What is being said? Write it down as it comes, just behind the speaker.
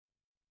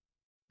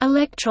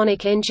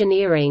Electronic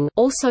engineering,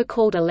 also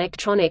called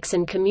electronics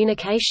and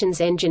communications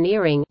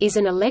engineering, is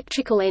an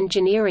electrical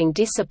engineering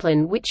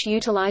discipline which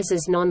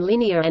utilizes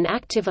nonlinear and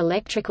active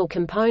electrical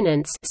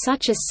components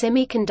such as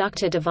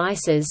semiconductor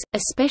devices,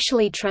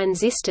 especially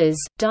transistors,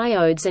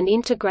 diodes and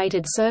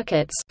integrated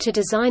circuits to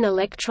design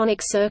electronic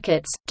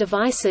circuits,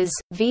 devices,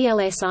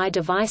 VLSI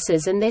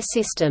devices and their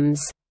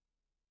systems.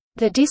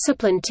 The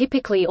discipline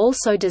typically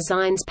also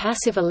designs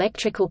passive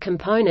electrical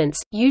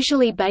components,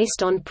 usually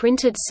based on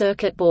printed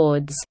circuit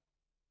boards.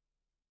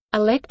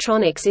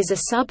 Electronics is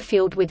a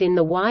subfield within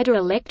the wider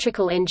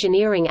electrical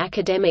engineering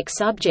academic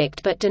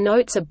subject but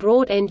denotes a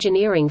broad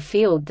engineering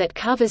field that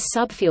covers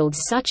subfields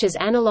such as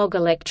analog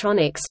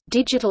electronics,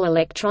 digital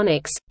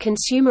electronics,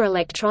 consumer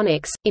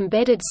electronics,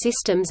 embedded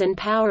systems and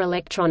power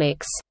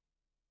electronics.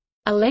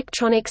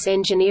 Electronics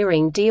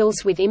engineering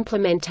deals with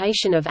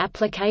implementation of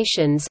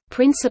applications,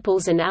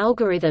 principles and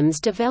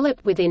algorithms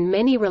developed within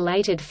many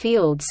related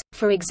fields,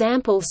 for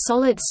example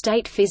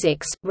solid-state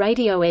physics,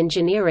 radio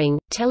engineering,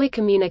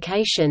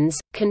 telecommunications,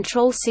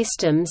 control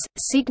systems,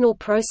 signal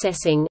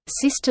processing,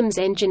 systems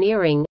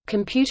engineering,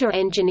 computer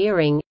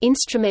engineering,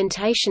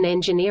 instrumentation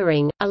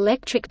engineering,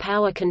 electric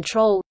power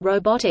control,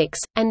 robotics,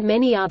 and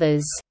many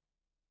others.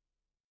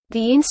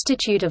 The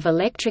Institute of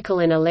Electrical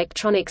and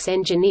Electronics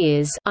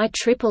Engineers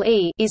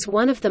 (IEEE) is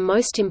one of the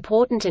most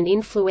important and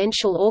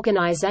influential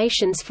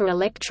organizations for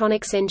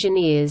electronics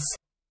engineers.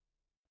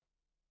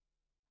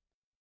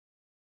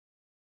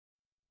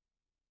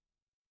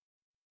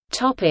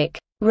 Topic: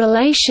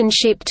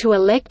 Relationship to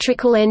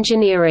electrical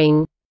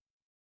engineering.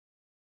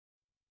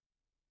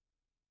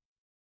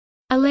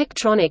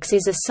 Electronics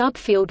is a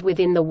subfield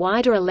within the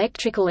wider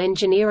electrical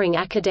engineering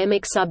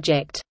academic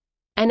subject.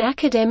 An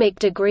academic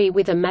degree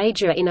with a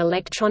major in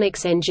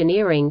electronics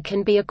engineering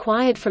can be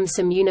acquired from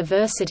some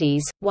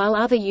universities, while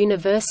other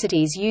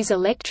universities use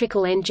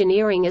electrical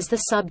engineering as the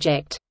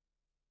subject.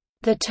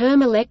 The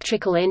term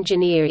electrical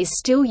engineer is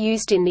still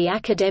used in the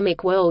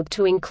academic world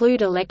to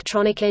include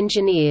electronic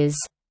engineers.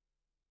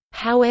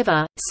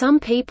 However,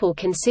 some people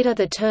consider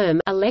the term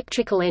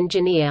electrical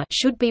engineer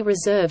should be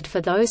reserved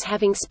for those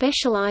having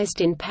specialized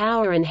in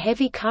power and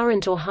heavy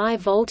current or high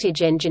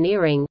voltage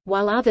engineering,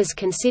 while others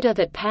consider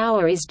that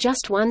power is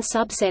just one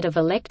subset of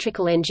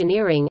electrical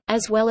engineering,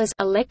 as well as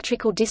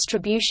electrical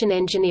distribution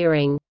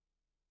engineering.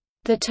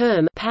 The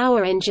term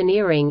power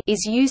engineering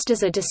is used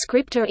as a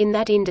descriptor in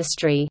that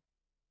industry.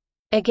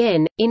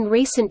 Again, in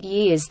recent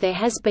years there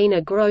has been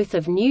a growth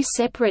of new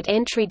separate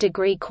entry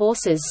degree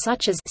courses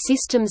such as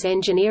Systems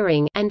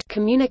Engineering and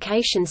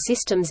Communication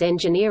Systems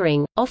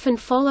Engineering, often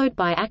followed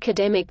by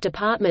academic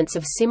departments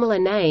of similar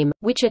name,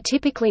 which are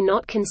typically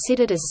not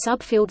considered as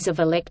subfields of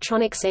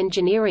electronics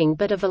engineering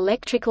but of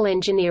electrical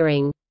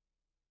engineering.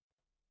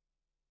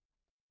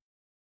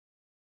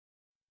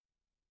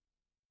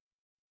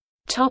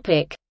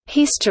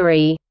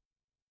 History.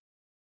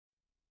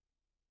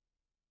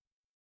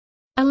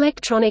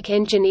 Electronic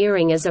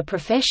engineering as a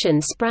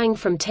profession sprang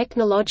from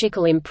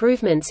technological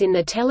improvements in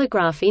the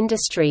telegraph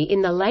industry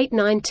in the late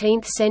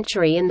 19th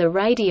century and the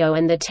radio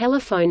and the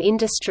telephone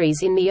industries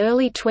in the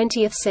early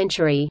 20th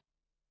century.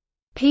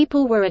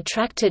 People were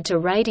attracted to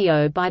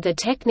radio by the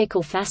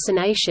technical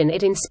fascination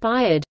it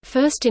inspired,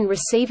 first in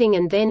receiving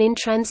and then in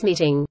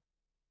transmitting.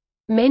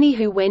 Many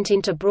who went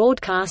into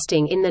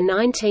broadcasting in the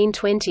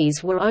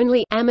 1920s were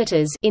only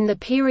amateurs in the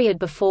period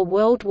before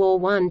World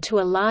War I. To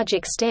a large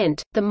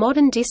extent, the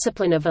modern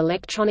discipline of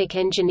electronic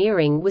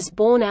engineering was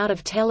born out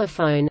of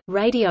telephone,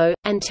 radio,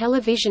 and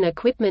television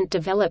equipment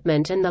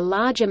development and the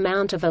large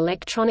amount of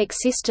electronic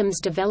systems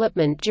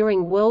development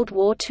during World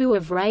War II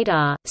of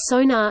radar,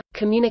 sonar,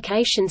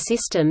 communication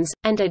systems,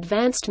 and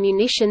advanced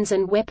munitions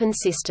and weapon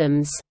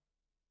systems.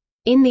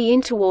 In the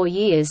interwar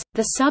years,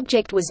 the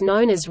subject was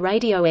known as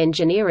radio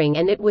engineering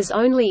and it was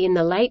only in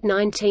the late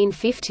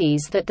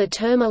 1950s that the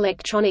term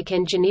electronic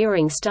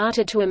engineering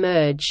started to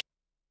emerge.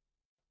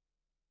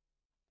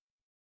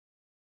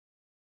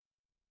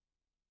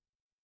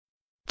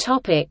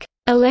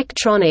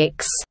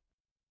 Electronics.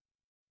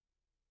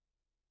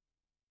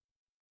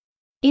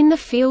 In the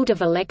field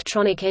of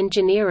electronic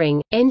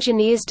engineering,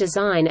 engineers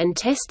design and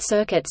test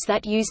circuits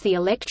that use the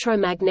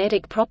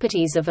electromagnetic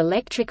properties of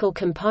electrical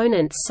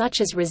components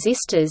such as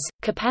resistors,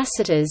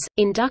 capacitors,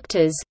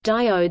 inductors,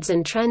 diodes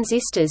and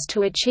transistors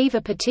to achieve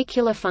a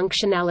particular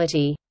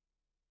functionality.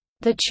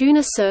 The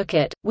tuner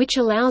circuit, which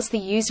allows the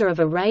user of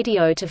a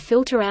radio to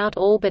filter out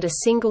all but a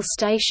single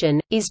station,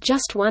 is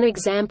just one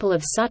example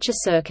of such a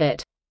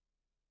circuit.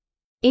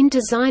 In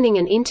designing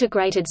an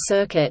integrated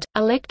circuit,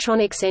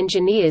 electronics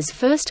engineers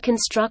first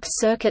construct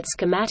circuit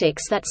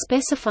schematics that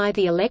specify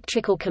the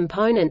electrical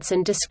components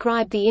and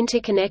describe the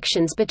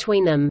interconnections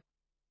between them.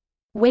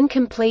 When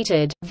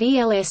completed,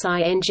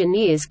 VLSI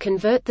engineers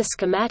convert the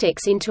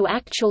schematics into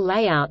actual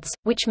layouts,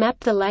 which map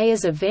the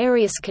layers of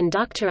various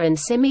conductor and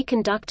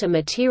semiconductor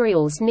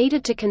materials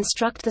needed to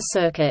construct the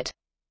circuit.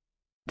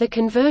 The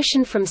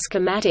conversion from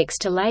schematics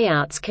to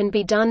layouts can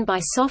be done by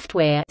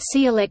software,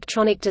 see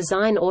electronic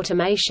design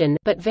automation,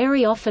 but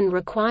very often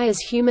requires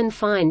human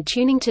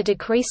fine-tuning to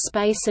decrease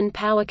space and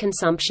power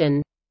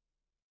consumption.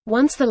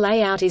 Once the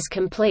layout is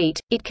complete,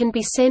 it can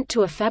be sent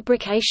to a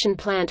fabrication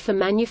plant for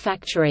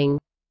manufacturing.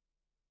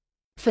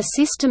 For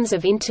systems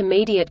of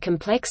intermediate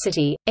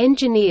complexity,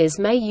 engineers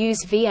may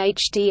use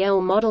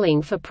VHDL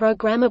modeling for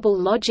programmable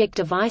logic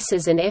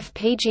devices and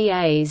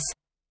FPGAs.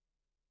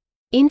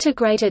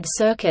 Integrated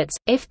circuits,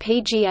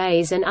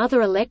 FPGAs and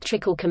other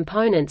electrical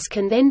components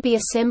can then be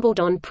assembled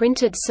on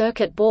printed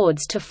circuit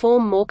boards to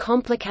form more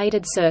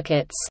complicated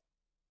circuits.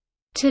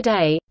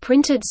 Today,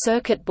 printed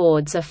circuit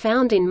boards are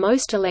found in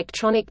most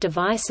electronic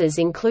devices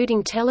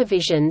including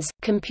televisions,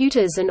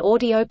 computers and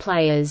audio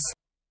players.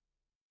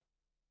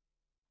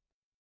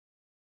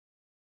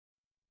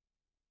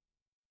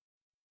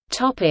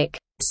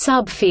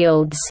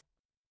 Subfields.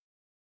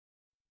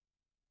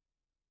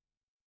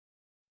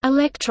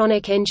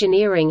 Electronic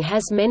engineering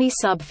has many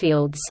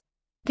subfields.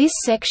 This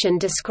section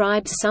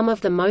describes some of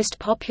the most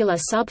popular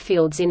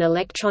subfields in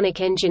electronic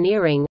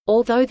engineering.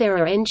 Although there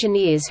are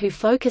engineers who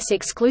focus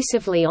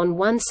exclusively on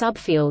one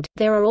subfield,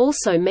 there are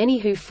also many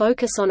who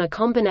focus on a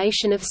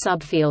combination of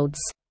subfields.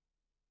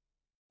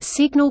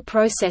 Signal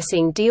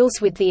processing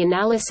deals with the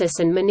analysis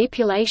and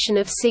manipulation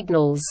of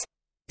signals.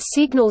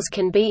 Signals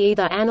can be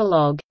either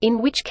analog, in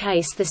which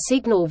case the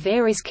signal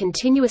varies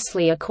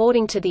continuously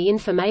according to the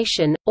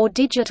information, or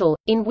digital,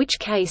 in which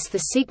case the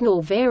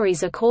signal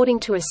varies according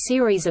to a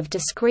series of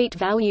discrete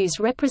values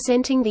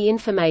representing the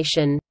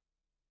information.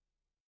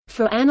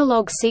 For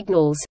analog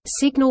signals,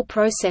 signal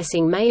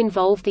processing may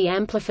involve the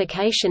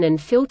amplification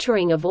and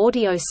filtering of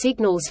audio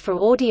signals for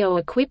audio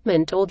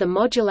equipment or the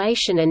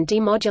modulation and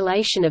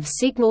demodulation of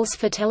signals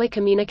for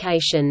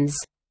telecommunications.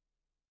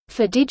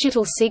 For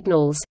digital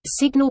signals,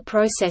 signal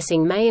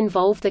processing may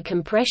involve the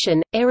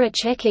compression, error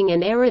checking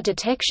and error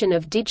detection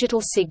of digital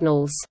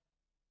signals.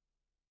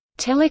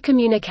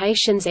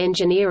 Telecommunications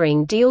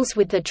engineering deals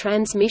with the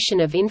transmission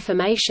of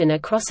information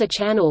across a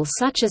channel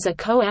such as a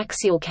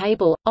coaxial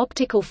cable,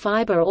 optical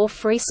fiber or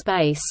free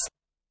space.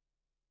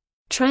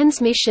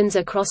 Transmissions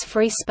across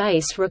free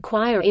space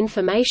require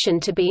information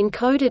to be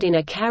encoded in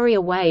a carrier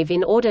wave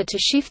in order to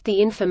shift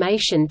the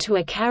information to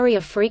a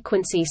carrier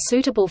frequency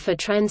suitable for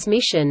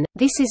transmission.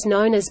 This is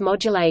known as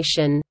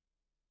modulation.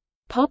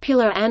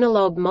 Popular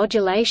analog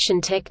modulation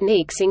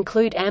techniques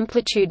include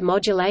amplitude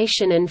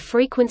modulation and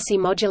frequency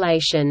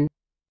modulation.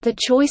 The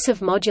choice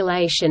of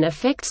modulation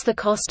affects the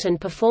cost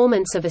and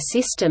performance of a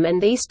system,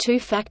 and these two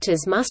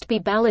factors must be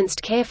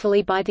balanced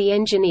carefully by the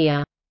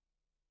engineer.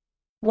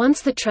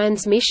 Once the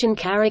transmission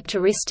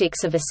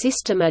characteristics of a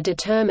system are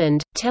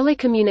determined,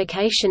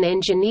 telecommunication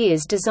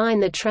engineers design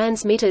the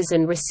transmitters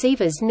and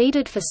receivers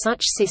needed for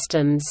such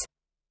systems.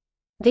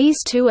 These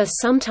two are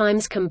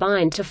sometimes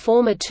combined to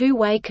form a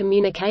two-way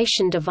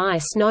communication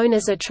device known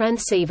as a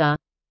transceiver.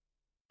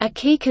 A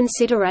key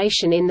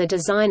consideration in the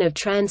design of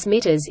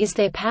transmitters is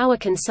their power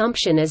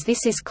consumption, as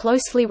this is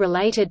closely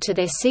related to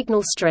their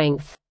signal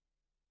strength.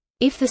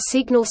 If the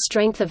signal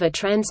strength of a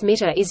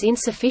transmitter is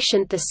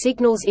insufficient, the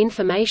signal's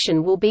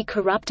information will be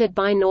corrupted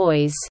by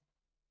noise.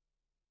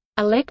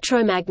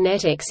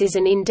 Electromagnetics is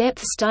an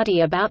in-depth study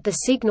about the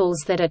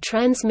signals that are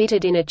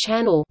transmitted in a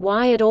channel,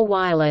 wired or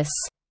wireless.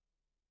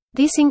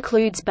 This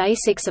includes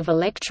basics of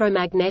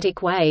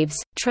electromagnetic waves,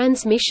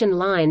 transmission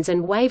lines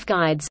and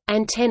waveguides,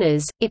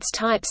 antennas, its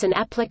types and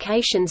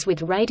applications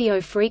with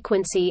radio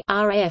frequency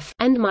 (RF)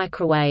 and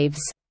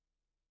microwaves.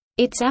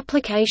 Its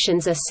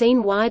applications are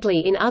seen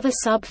widely in other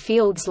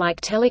sub-fields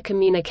like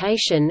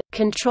telecommunication,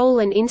 control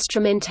and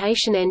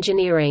instrumentation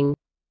engineering.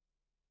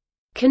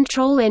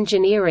 Control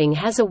engineering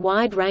has a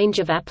wide range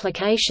of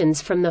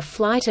applications, from the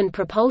flight and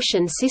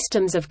propulsion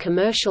systems of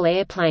commercial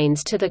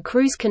airplanes to the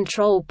cruise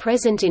control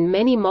present in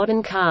many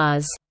modern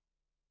cars.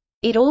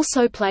 It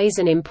also plays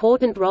an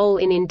important role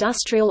in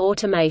industrial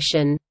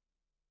automation.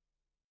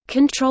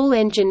 Control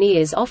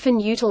engineers often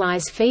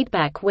utilize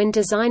feedback when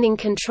designing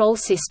control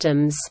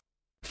systems.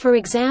 For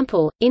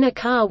example, in a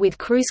car with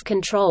cruise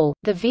control,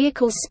 the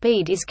vehicle's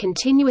speed is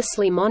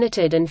continuously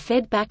monitored and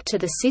fed back to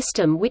the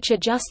system, which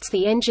adjusts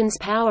the engine's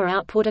power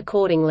output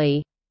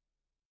accordingly.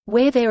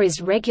 Where there is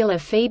regular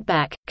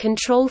feedback,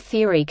 control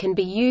theory can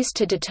be used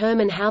to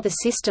determine how the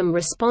system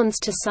responds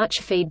to such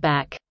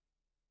feedback.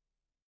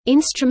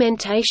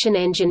 Instrumentation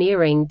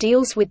engineering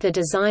deals with the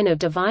design of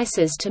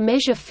devices to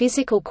measure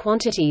physical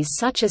quantities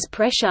such as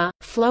pressure,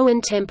 flow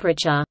and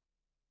temperature.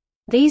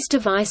 These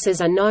devices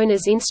are known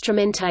as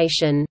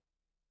instrumentation.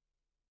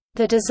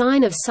 The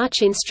design of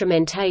such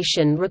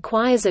instrumentation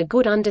requires a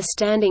good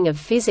understanding of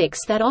physics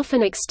that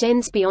often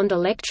extends beyond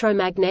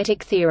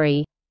electromagnetic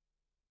theory.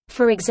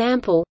 For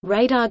example,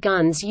 radar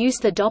guns use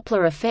the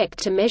Doppler effect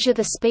to measure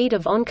the speed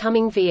of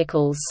oncoming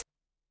vehicles.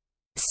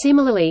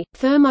 Similarly,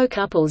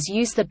 thermocouples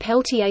use the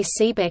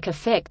Peltier-Seebeck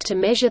effect to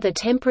measure the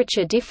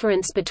temperature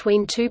difference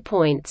between 2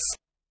 points.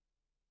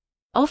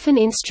 Often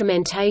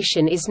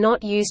instrumentation is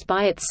not used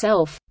by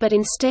itself, but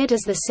instead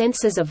as the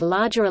sensors of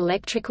larger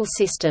electrical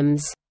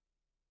systems.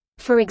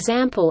 For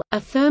example, a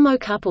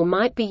thermocouple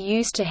might be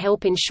used to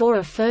help ensure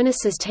a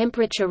furnace's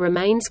temperature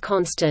remains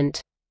constant.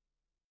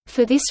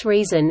 For this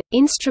reason,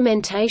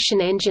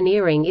 instrumentation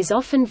engineering is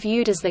often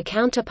viewed as the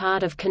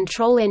counterpart of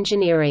control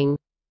engineering.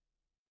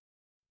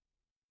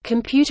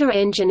 Computer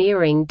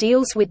engineering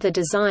deals with the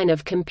design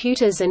of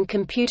computers and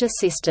computer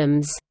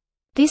systems.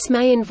 This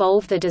may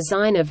involve the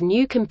design of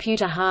new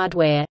computer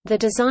hardware, the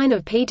design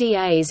of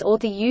PDAs, or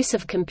the use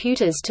of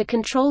computers to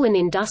control an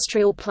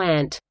industrial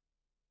plant.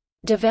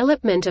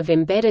 Development of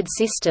embedded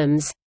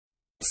systems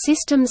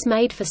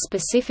made for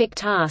specific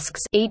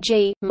tasks,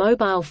 e.g.,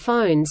 mobile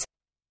phones,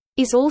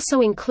 is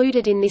also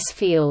included in this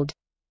field.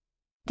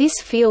 This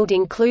field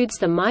includes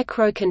the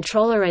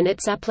microcontroller and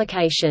its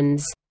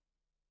applications.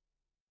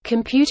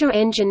 Computer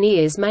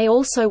engineers may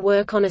also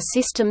work on a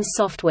system's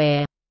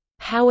software.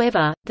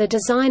 However, the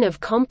design of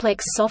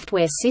complex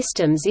software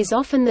systems is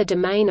often the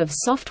domain of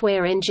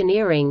software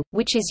engineering,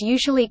 which is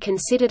usually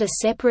considered a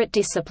separate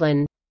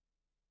discipline.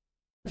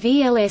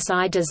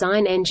 VLSI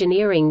design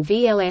engineering.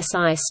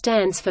 VLSI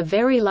stands for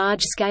Very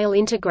Large Scale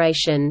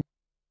Integration.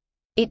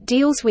 It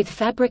deals with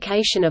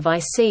fabrication of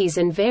ICs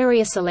and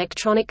various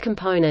electronic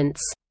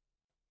components.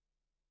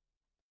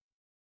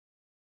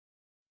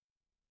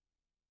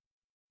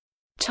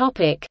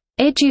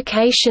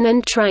 Education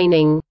and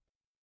training.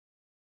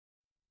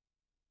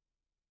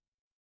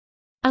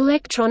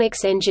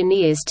 Electronics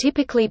engineers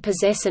typically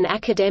possess an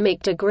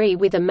academic degree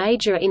with a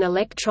major in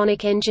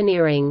electronic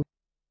engineering.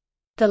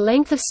 The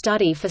length of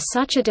study for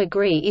such a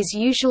degree is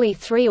usually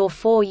 3 or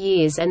 4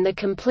 years, and the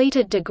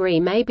completed degree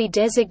may be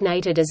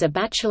designated as a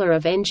Bachelor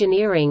of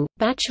Engineering,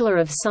 Bachelor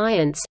of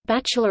Science,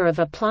 Bachelor of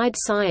Applied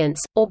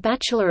Science, or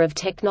Bachelor of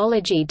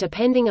Technology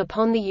depending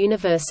upon the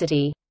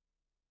university.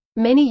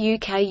 Many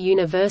UK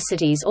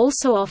universities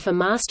also offer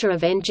Master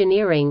of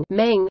Engineering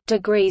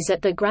degrees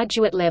at the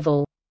graduate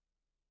level.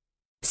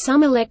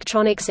 Some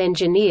electronics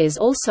engineers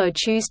also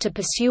choose to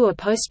pursue a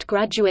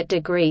postgraduate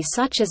degree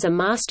such as a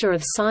Master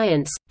of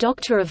Science,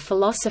 Doctor of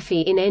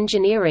Philosophy in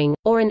Engineering,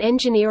 or an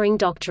engineering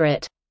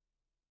doctorate.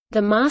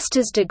 The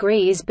master's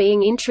degree is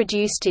being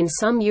introduced in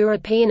some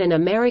European and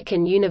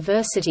American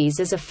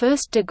universities as a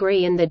first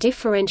degree, and the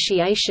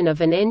differentiation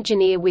of an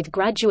engineer with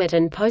graduate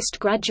and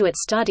postgraduate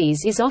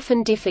studies is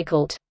often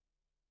difficult.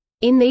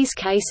 In these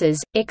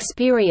cases,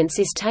 experience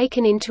is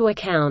taken into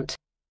account.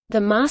 The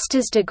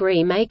master's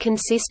degree may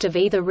consist of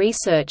either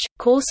research,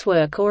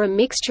 coursework, or a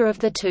mixture of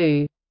the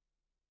two.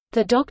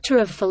 The Doctor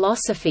of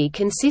Philosophy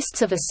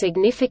consists of a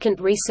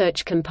significant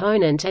research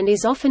component and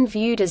is often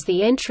viewed as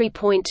the entry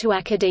point to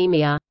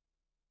academia.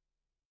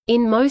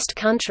 In most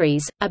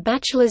countries, a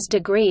bachelor's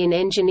degree in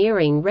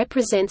engineering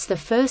represents the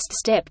first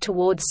step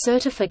towards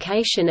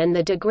certification, and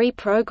the degree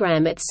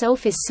program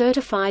itself is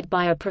certified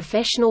by a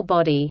professional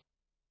body.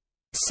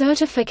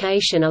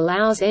 Certification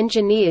allows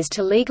engineers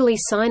to legally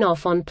sign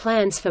off on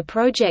plans for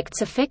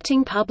projects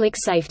affecting public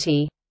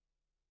safety.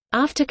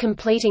 After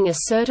completing a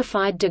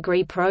certified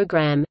degree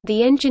program,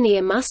 the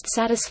engineer must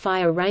satisfy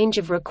a range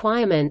of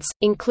requirements,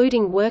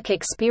 including work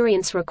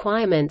experience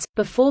requirements,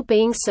 before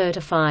being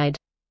certified.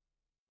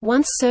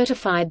 Once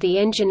certified, the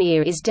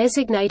engineer is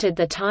designated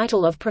the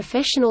title of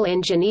professional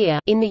engineer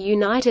in the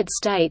United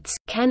States,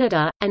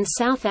 Canada, and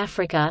South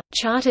Africa,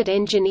 chartered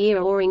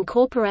engineer or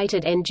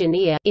incorporated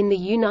engineer in the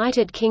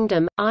United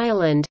Kingdom,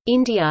 Ireland,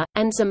 India,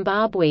 and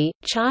Zimbabwe,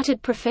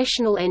 chartered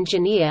professional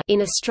engineer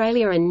in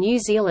Australia and New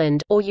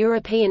Zealand, or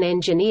European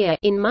engineer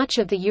in much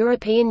of the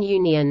European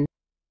Union.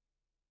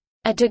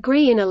 A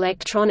degree in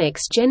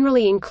electronics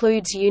generally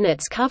includes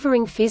units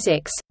covering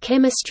physics,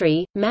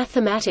 chemistry,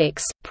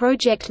 mathematics,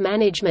 project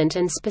management,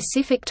 and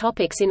specific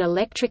topics in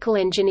electrical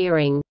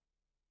engineering.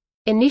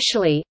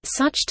 Initially,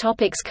 such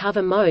topics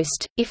cover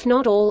most, if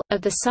not all, of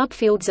the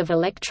subfields of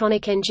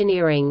electronic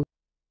engineering.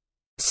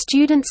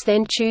 Students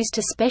then choose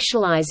to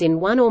specialize in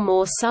one or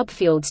more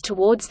subfields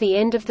towards the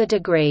end of the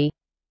degree.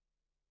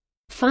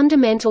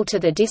 Fundamental to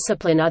the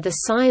discipline are the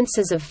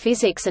sciences of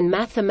physics and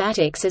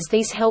mathematics, as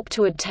these help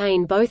to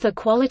obtain both a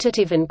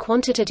qualitative and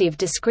quantitative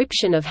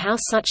description of how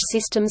such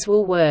systems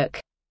will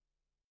work.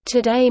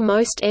 Today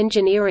most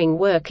engineering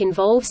work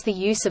involves the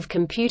use of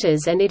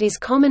computers, and it is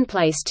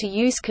commonplace to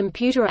use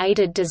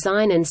computer-aided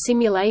design and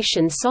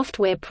simulation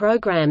software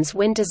programs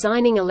when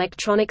designing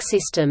electronic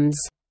systems.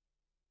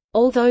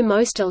 Although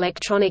most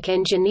electronic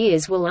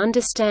engineers will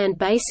understand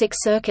basic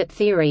circuit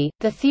theory,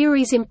 the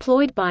theories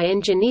employed by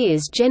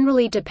engineers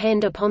generally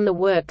depend upon the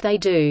work they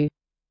do.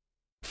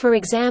 For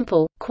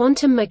example,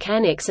 quantum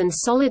mechanics and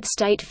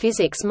solid-state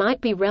physics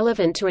might be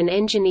relevant to an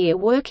engineer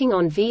working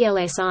on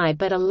VLSI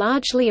but are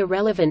largely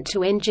irrelevant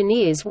to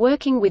engineers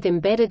working with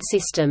embedded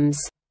systems.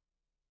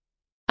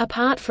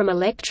 Apart from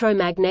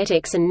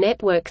electromagnetics and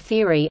network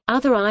theory,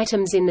 other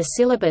items in the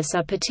syllabus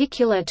are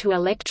particular to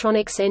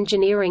electronics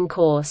engineering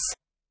course.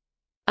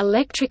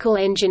 Electrical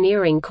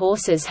engineering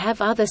courses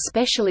have other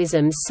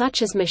specialisms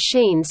such as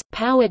machines,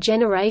 power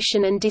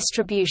generation, and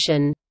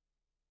distribution.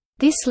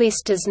 This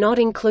list does not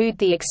include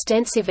the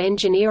extensive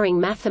engineering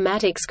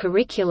mathematics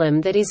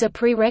curriculum that is a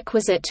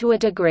prerequisite to a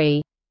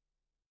degree.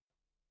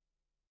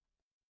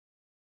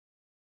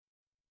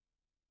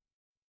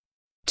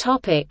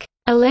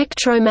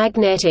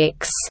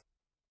 Electromagnetics.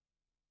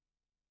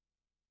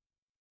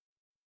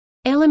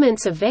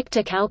 Elements of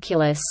vector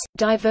calculus,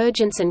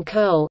 divergence and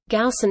curl,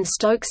 Gauss and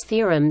Stokes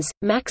theorems,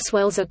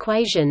 Maxwell's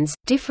equations,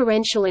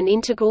 differential and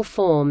integral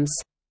forms.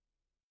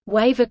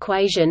 Wave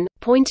equation,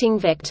 Poynting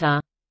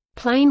vector.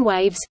 Plane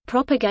waves,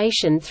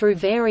 propagation through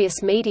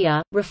various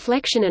media,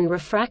 reflection and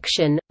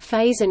refraction,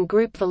 phase and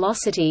group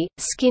velocity,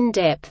 skin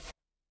depth.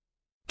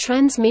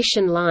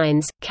 Transmission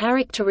lines,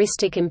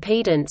 characteristic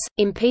impedance,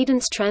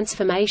 impedance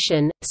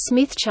transformation,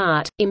 Smith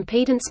chart,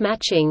 impedance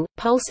matching,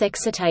 pulse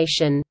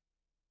excitation.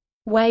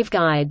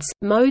 Waveguides,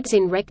 modes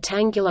in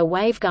rectangular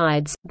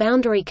waveguides,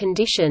 boundary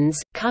conditions,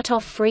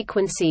 cutoff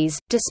frequencies,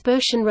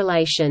 dispersion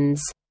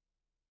relations.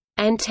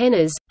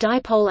 Antennas,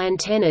 dipole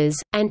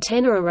antennas,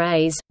 antenna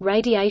arrays,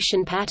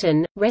 radiation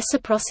pattern,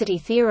 reciprocity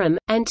theorem,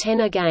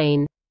 antenna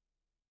gain.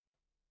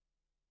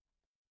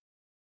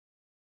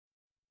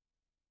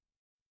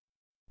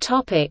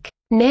 Topic: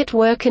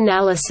 Network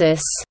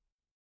analysis.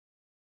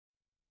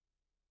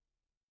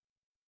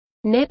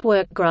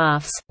 Network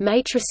graphs,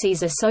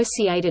 matrices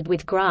associated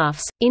with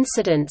graphs,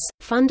 incidence,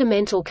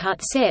 fundamental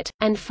cut set,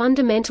 and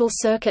fundamental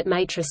circuit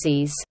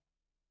matrices.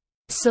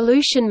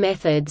 Solution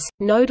methods,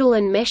 nodal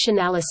and mesh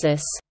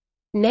analysis.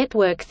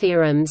 Network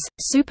theorems,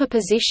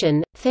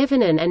 superposition,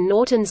 Thevenin and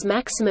Norton's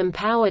maximum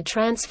power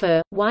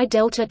transfer,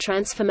 Y-delta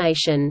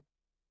transformation.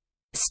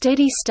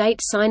 Steady-state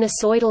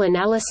sinusoidal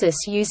analysis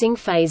using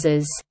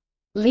phases.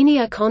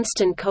 Linear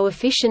constant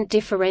coefficient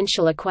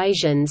differential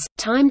equations,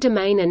 time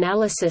domain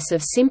analysis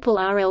of simple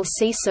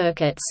RLC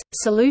circuits,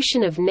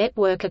 solution of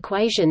network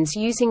equations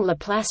using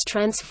Laplace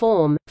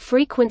transform,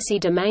 frequency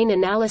domain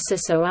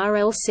analysis of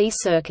RLC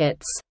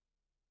circuits.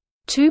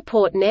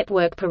 Two-port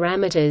network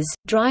parameters,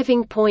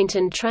 driving point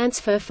and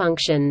transfer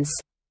functions.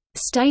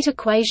 State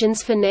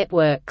equations for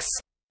networks.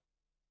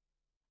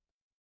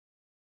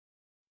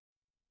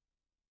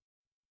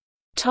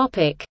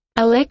 Topic: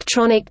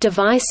 Electronic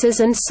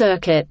devices and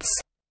circuits.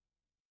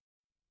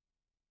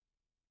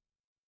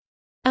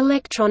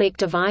 Electronic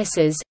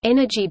devices,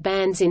 energy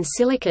bands in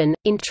silicon,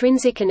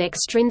 intrinsic and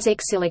extrinsic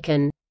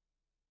silicon.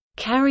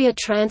 Carrier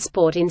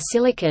transport in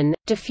silicon,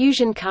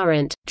 diffusion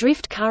current,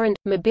 drift current,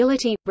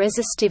 mobility,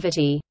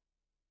 resistivity.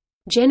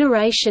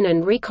 Generation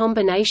and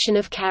recombination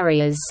of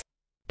carriers.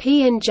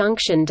 P-N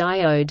junction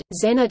diode,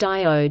 Zener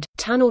diode,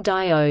 tunnel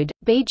diode,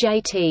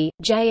 BJT,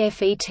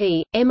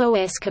 JFET,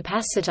 MOS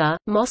capacitor,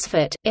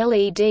 MOSFET,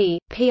 LED,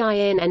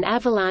 PIN and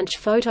avalanche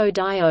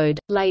photodiode,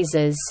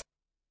 lasers.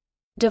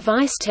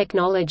 Device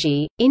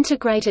technology,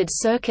 integrated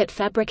circuit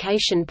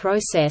fabrication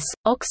process,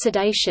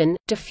 oxidation,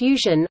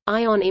 diffusion,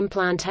 ion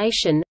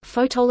implantation,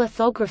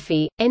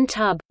 photolithography,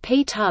 N-tub,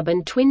 P-tub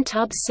and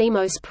twin-tub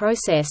CMOS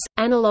process,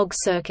 analog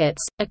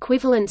circuits,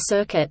 equivalent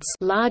circuits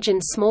large and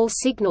small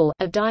signal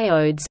of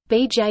diodes,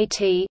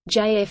 BJT,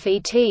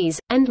 JFETs,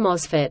 and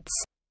MOSFETs.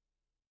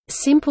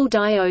 Simple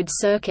diode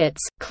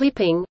circuits,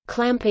 clipping,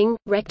 clamping,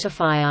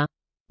 rectifier.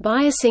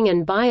 Biasing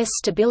and bias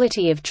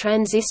stability of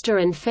transistor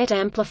and FET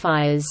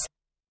amplifiers.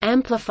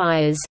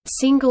 Amplifiers,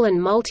 single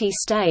and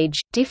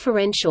multi-stage,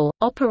 differential,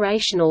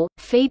 operational,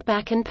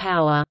 feedback and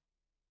power.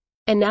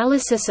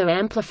 Analysis of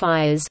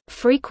amplifiers,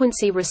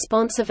 frequency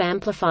responsive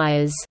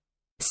amplifiers.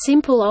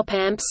 Simple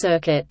op-amp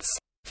circuits.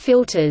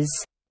 Filters.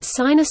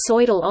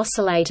 Sinusoidal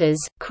oscillators,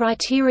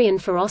 criterion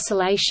for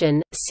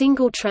oscillation,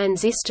 single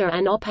transistor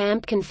and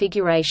op-amp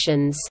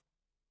configurations.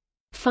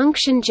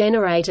 Function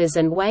generators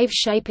and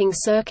wave-shaping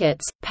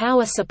circuits,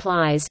 power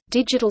supplies,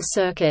 digital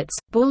circuits,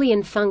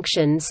 Boolean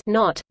functions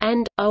NOT,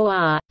 AND,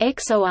 OR,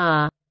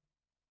 XOR.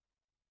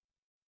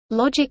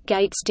 Logic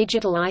gates,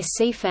 digital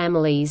IC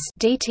families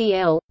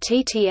DTL,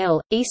 TTL,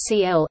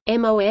 ECL,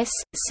 MOS,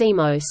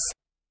 CMOS.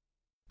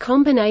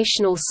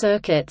 Combinational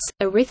circuits,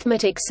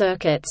 arithmetic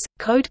circuits,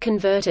 code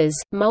converters,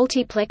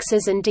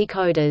 multiplexers and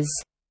decoders.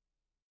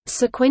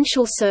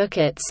 Sequential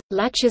circuits,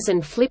 latches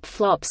and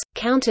flip-flops,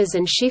 counters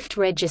and shift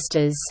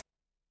registers.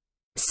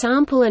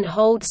 Sample and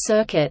hold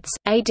circuits,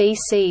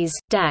 ADCs,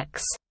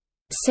 DACs.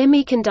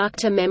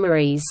 Semiconductor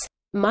memories.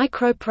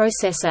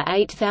 Microprocessor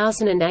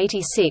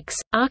 8086,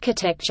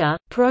 architecture,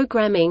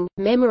 programming,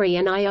 memory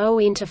and I/O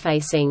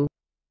interfacing.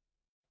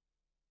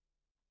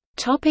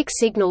 Topic: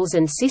 signals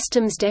and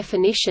systems.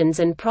 Definitions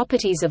and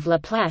properties of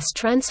Laplace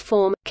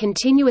transform,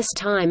 continuous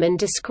time and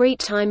discrete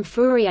time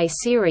Fourier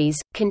series,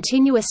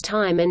 continuous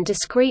time and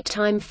discrete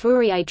time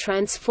Fourier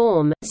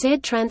transform,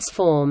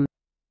 Z-transform.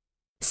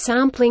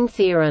 Sampling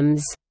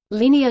theorems.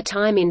 Linear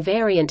time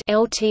invariant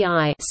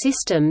 (LTI)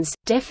 systems,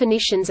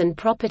 definitions and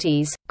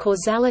properties,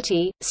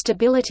 causality,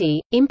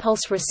 stability,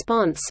 impulse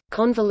response,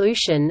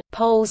 convolution,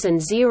 poles and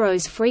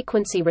zeros,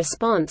 frequency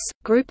response,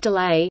 group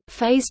delay,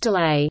 phase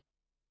delay.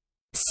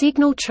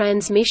 Signal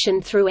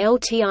transmission through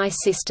LTI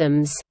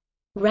systems.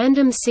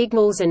 Random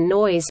signals and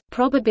noise,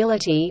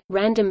 probability,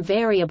 random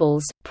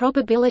variables,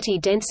 probability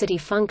density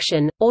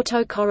function,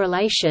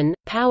 autocorrelation,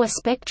 power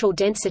spectral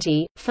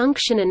density,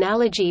 function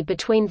analogy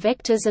between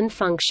vectors and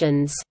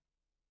functions.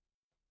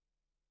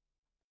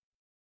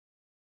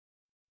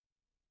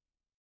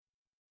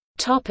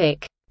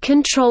 Topic: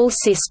 Control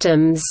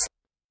systems.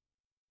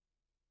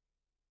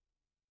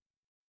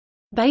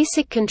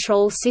 Basic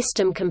control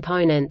system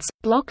components,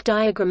 block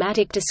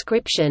diagrammatic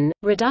description,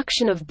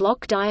 reduction of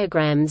block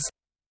diagrams.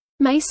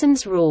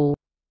 Mason's rule.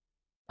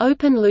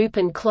 Open loop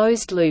and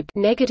closed loop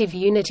negative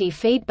unity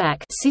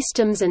feedback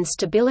systems and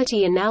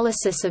stability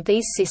analysis of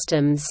these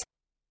systems.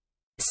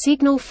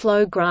 Signal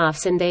flow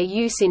graphs and their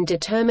use in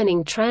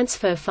determining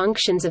transfer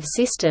functions of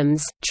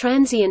systems,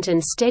 transient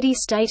and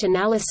steady-state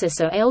analysis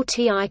of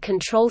LTI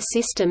control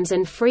systems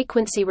and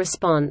frequency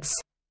response.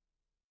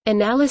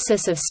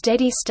 Analysis of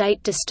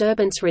steady-state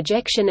disturbance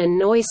rejection and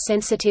noise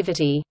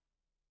sensitivity.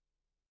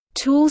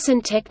 Tools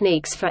and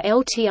techniques for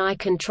LTI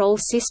control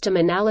system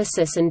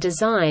analysis and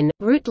design,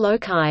 root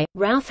loci,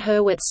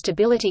 Routh-Hurwitz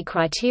stability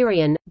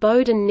criterion,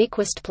 Bode and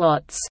Nyquist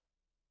plots.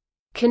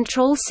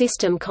 Control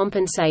system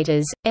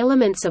compensators,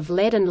 elements of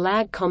lead and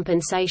lag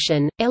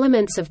compensation,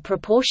 elements of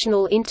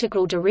proportional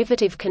integral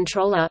derivative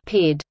controller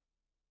 (PID).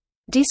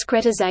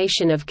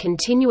 Discretization of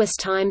continuous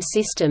time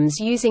systems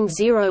using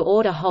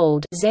zero-order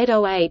hold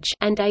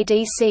and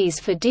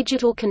ADCs for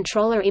digital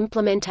controller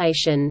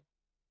implementation.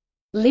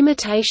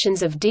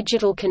 Limitations of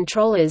digital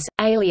controllers,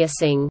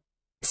 aliasing.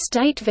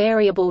 State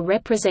variable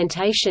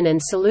representation and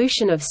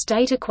solution of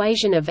state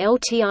equation of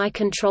LTI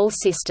control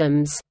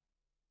systems.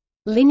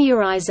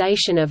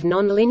 Linearization of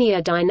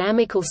nonlinear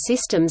dynamical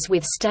systems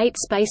with state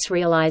space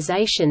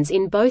realizations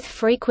in both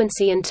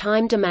frequency and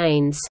time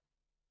domains.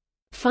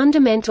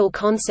 Fundamental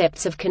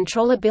concepts of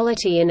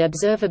controllability and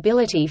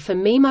observability for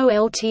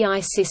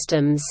MIMO-LTI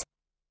systems.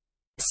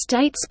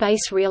 State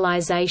space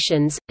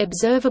realizations,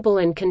 observable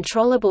and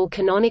controllable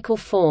canonical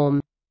form.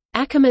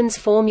 Ackermann's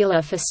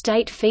formula for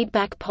state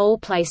feedback pole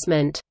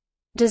placement.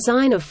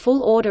 Design of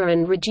full-order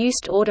and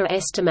reduced-order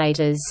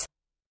estimators.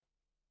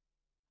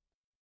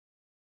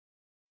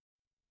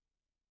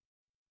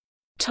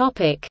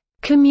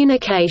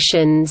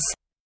 Communications.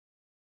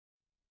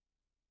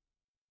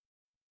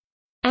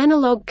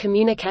 Analog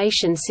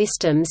communication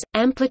systems,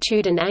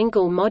 amplitude and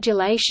angle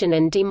modulation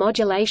and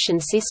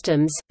demodulation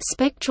systems,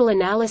 spectral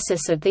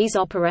analysis of these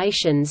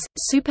operations,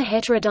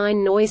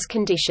 superheterodyne noise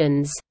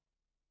conditions.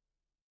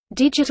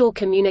 Digital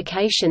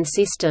communication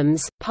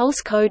systems, pulse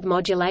code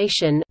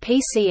modulation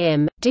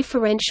 (PCM),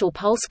 differential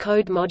pulse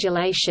code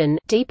modulation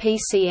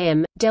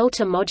 (DPCM),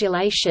 delta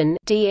modulation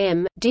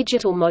 (DM),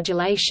 digital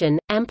modulation,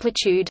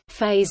 amplitude,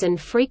 phase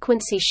and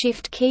frequency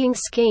shift keying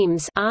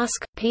schemes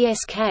 (ASK,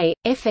 PSK,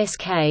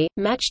 FSK),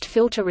 matched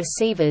filter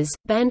receivers,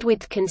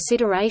 bandwidth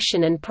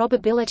consideration and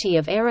probability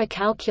of error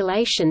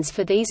calculations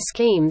for these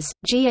schemes,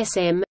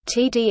 GSM,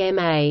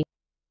 TDMA.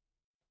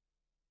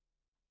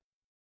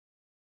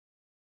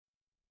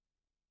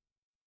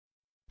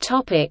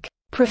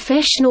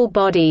 Professional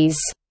bodies.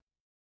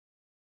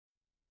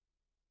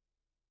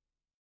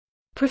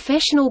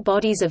 Professional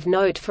bodies of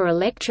note for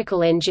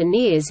electrical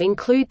engineers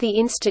include the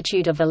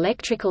Institute of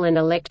Electrical and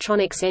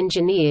Electronics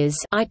Engineers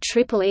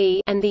 (IEEE)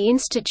 and the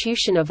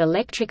Institution of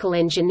Electrical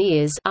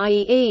Engineers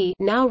 (IEE),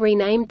 now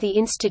renamed the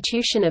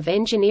Institution of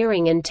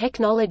Engineering and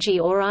Technology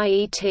or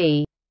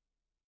IET.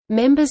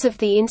 Members of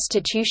the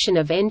Institution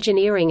of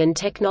Engineering and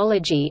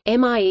Technology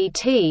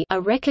 (MIET)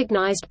 are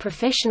recognized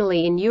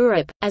professionally in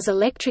Europe as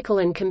electrical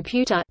and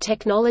computer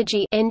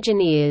technology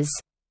engineers.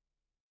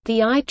 The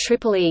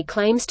IEEE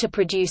claims to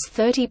produce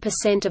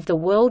 30% of the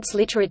world's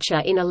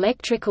literature in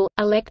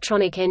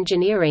electronic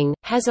engineering,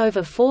 has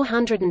over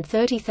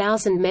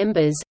 430,000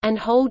 members, and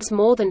holds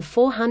more than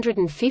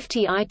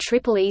 450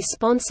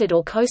 IEEE-sponsored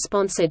or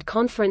co-sponsored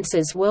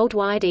conferences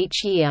worldwide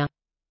each year.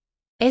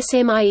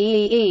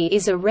 SMIEEE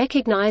is a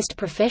recognized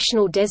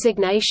professional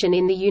designation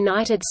in the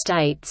United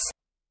States.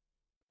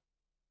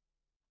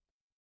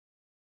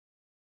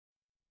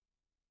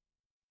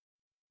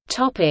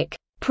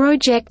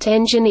 Project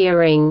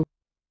engineering.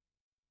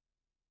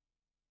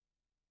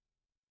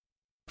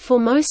 For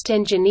most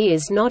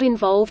engineers not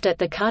involved at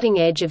the cutting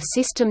edge of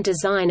system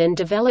design and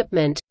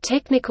development,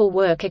 technical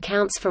work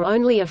accounts for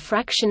only a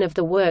fraction of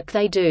the work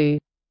they do.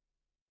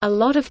 A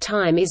lot of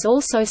time is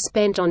also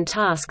spent on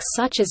tasks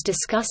such as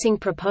discussing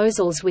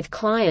proposals with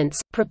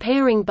clients,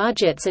 preparing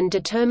budgets and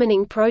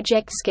determining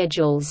project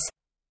schedules.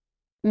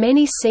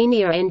 Many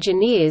senior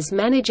engineers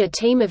manage a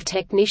team of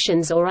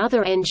technicians or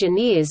other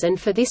engineers, and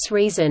for this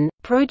reason,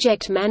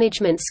 project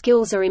management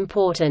skills are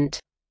important.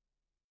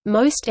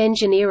 Most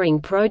engineering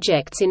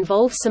projects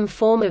involve some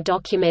form of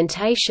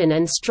documentation,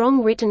 and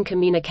strong written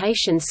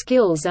communication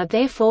skills are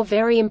therefore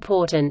very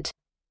important.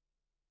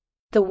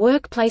 The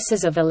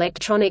workplaces of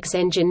electronics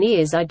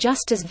engineers are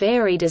just as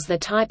varied as the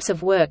types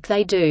of work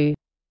they do.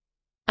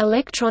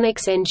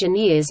 Electronics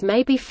engineers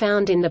may be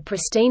found in the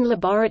pristine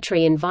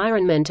laboratory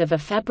environment of a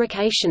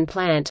fabrication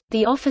plant,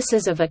 the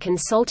offices of a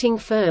consulting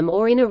firm,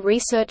 or in a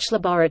research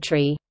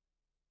laboratory.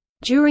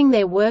 During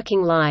their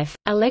working life,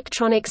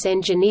 electronics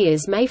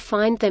engineers may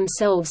find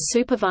themselves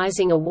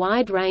supervising a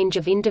wide range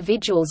of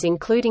individuals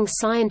including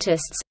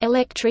scientists,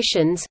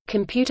 electricians,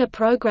 computer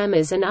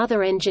programmers and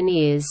other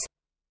engineers.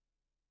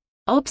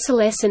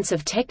 Obsolescence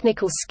of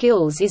technical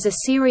skills is a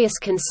serious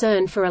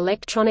concern for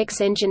electronics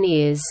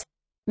engineers.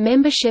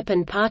 Membership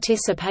and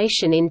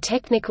participation in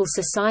technical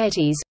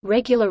societies,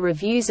 regular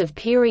reviews of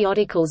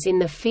periodicals in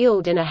the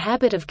field and a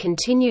habit of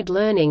continued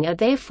learning are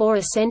therefore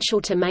essential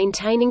to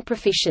maintaining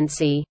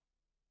proficiency.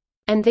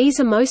 And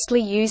these are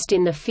mostly used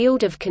in the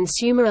field of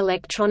consumer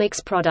electronics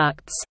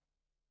products.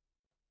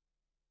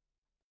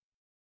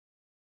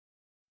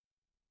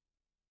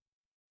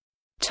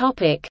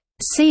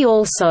 See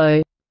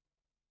also: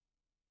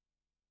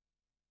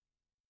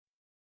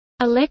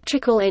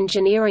 Electrical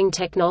engineering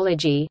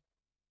technology,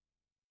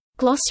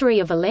 Glossary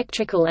of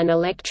electrical and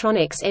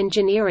electronics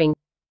engineering,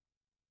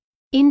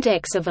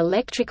 Index of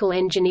electrical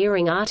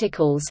engineering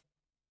articles,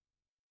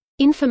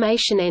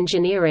 Information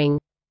engineering,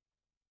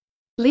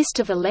 List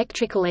of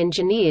electrical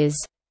engineers,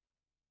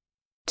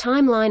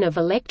 Timeline of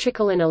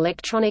electrical and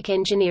electronic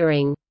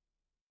engineering.